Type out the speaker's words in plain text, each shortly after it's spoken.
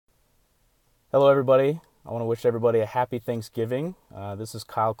Hello, everybody. I want to wish everybody a happy Thanksgiving. This is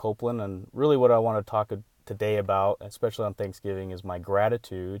Kyle Copeland, and really what I want to talk today about, especially on Thanksgiving, is my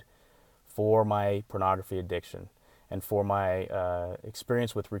gratitude for my pornography addiction and for my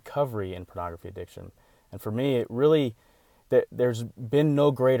experience with recovery in pornography addiction. And for me, it really, there's been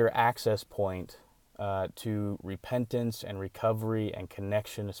no greater access point to repentance and recovery and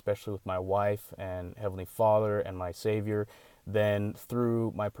connection, especially with my wife and Heavenly Father and my Savior, than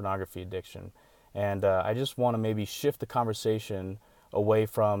through my pornography addiction. And I just want to maybe shift the conversation away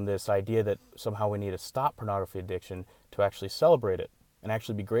from this idea that somehow we need to stop pornography addiction to actually celebrate it and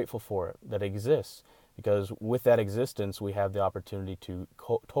actually be grateful for it, that it exists. Because with that existence, we have the opportunity to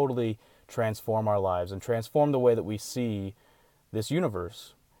totally transform our lives and transform the way that we see this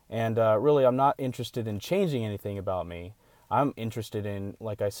universe. And really, I'm not interested in changing anything about me. I'm interested in,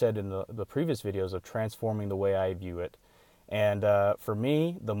 like I said in the previous videos, of transforming the way I view it. And for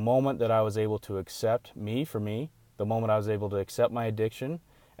me, the moment that I was able to accept the moment I was able to accept my addiction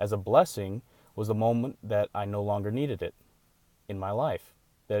as a blessing was the moment that I no longer needed it in my life,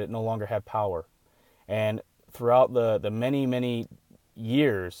 that it no longer had power. And throughout the many, many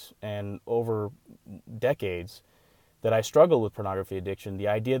years and over decades that I struggled with pornography addiction, the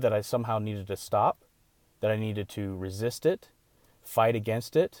idea that I somehow needed to stop, that I needed to resist it, fight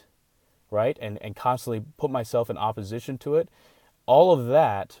against it, right? And constantly put myself in opposition to it. All of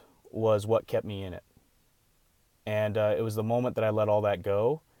that was what kept me in it. And it was the moment that I let all that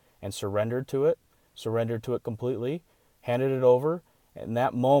go and surrendered to it completely, handed it over. And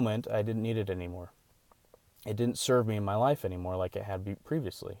that moment, I didn't need it anymore. It didn't serve me in my life anymore like it had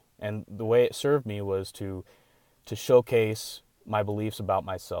previously. And the way it served me was to showcase my beliefs about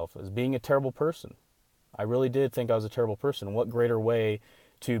myself as being a terrible person. I really did think I was a terrible person. What greater way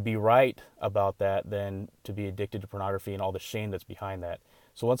to be right about that than to be addicted to pornography and all the shame that's behind that.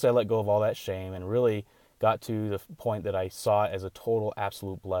 So once I let go of all that shame and really got to the point that I saw it as a total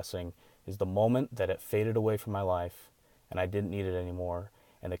absolute blessing is the moment that it faded away from my life and I didn't need it anymore.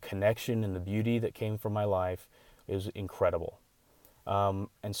 And the connection and the beauty that came from my life is incredible.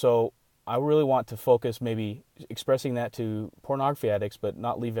 And so I really want to focus maybe expressing that to pornography addicts, but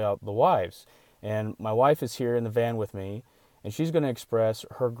not leave out the wives. And my wife is here in the van with me, and she's going to express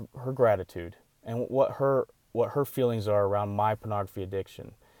her gratitude and what her feelings are around my pornography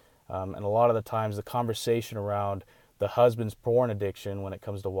addiction. And a lot of the times the conversation around the husband's porn addiction when it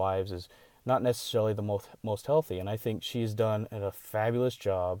comes to wives is not necessarily the most healthy. And I think she's done a fabulous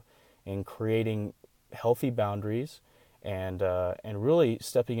job in creating healthy boundaries and really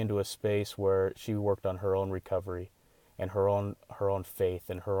stepping into a space where she worked on her own recovery and her own faith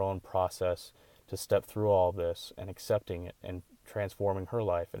and her own process to step through all of this and accepting it and transforming her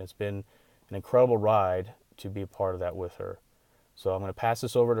life. And it's been an incredible ride to be a part of that with her. So I'm going to pass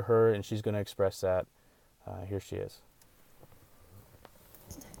this over to her, and she's going to express that. Here she is.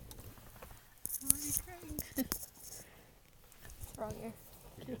 Why are you crying? It's wrong ear.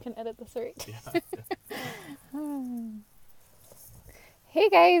 You can edit this, right? Yeah. Hey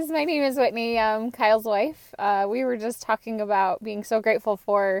guys, my name is Whitney. I'm Kyle's wife. We were just talking about being so grateful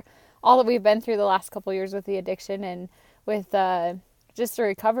for all that we've been through the last couple years with the addiction and with just the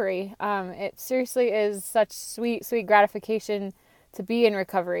recovery. It seriously is such sweet gratification to be in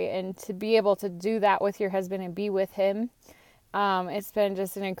recovery and to be able to do that with your husband and be with him. It's been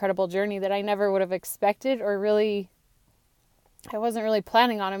just an incredible journey that I never would have expected or I wasn't really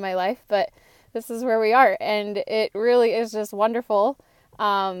planning on in my life, but this is where we are, and it really is just wonderful.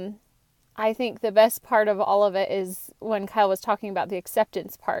 I think the best part of all of it is when Kyle was talking about the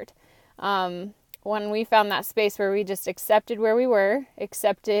acceptance part. When we found that space where we just accepted where we were,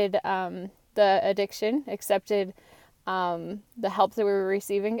 accepted the addiction, accepted the help that we were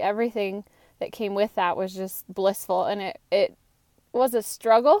receiving, everything that came with that was just blissful. And it was a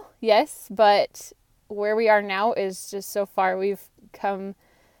struggle, yes, but where we are now is just so far. We've come,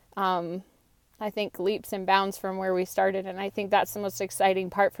 I think, leaps and bounds from where we started. And I think that's the most exciting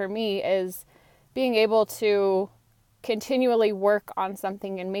part for me is being able to continually work on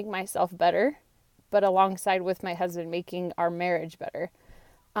something and make myself better, but alongside with my husband making our marriage better.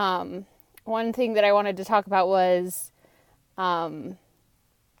 One thing that I wanted to talk about was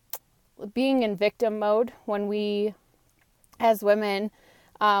being in victim mode when we, as women,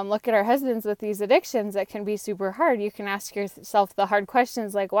 look at our husbands with these addictions that can be super hard. You can ask yourself the hard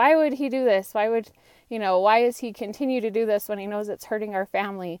questions like, why would he do this? Why does he continue to do this when he knows it's hurting our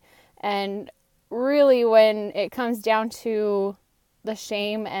family? And really, when it comes down to the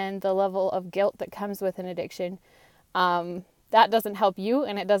shame and the level of guilt that comes with an addiction, that doesn't help you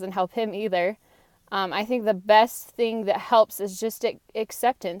and it doesn't help him either. I think the best thing that helps is just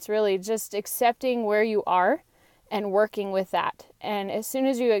acceptance, really, just accepting where you are and working with that. And as soon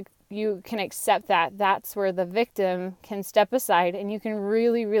as you can accept that, that's where the victim can step aside and you can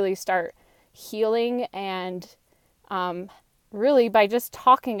really, really start healing. And really, by just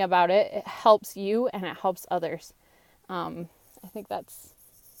talking about it, it helps you and it helps others. I think that's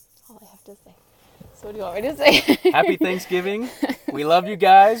all I have to say. So what do you want me to say? Happy Thanksgiving. We love you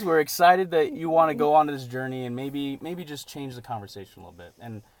guys. We're excited that you want to go on this journey and maybe just change the conversation a little bit.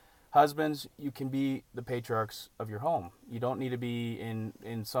 And husbands, you can be the patriarchs of your home. You don't need to be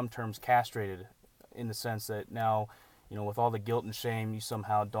in some terms castrated, in the sense that now, with all the guilt and shame, you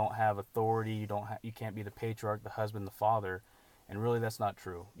somehow don't have authority. You can't be the patriarch, the husband, the father. And really, that's not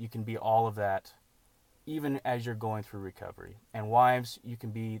true. You can be all of that even as you're going through recovery. And wives, you can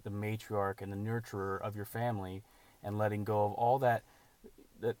be the matriarch and the nurturer of your family and letting go of all that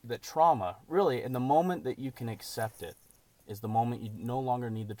trauma. Really, and the moment that you can accept it is the moment you no longer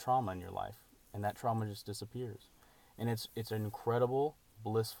need the trauma in your life. And that trauma just disappears. And it's an incredible,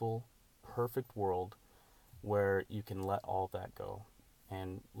 blissful, perfect world where you can let all that go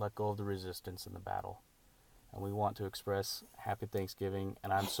and let go of the resistance in the battle. And we want to express happy Thanksgiving.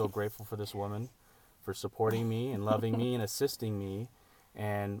 And I'm so grateful for this woman, for supporting me and loving me and assisting me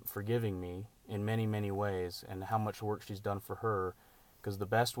and forgiving me in many, many ways, and how much work she's done for her, because the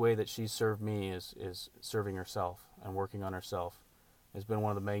best way that she's served me is serving herself and working on herself. It's been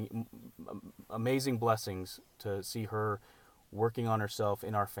one of the amazing blessings to see her working on herself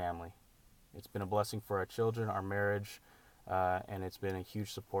in our family. It's been a blessing for our children, our marriage, and it's been a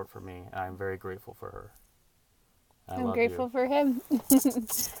huge support for me, and I'm very grateful for her. I'm grateful for him.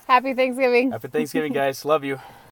 Happy Thanksgiving. Happy Thanksgiving, guys. Love you.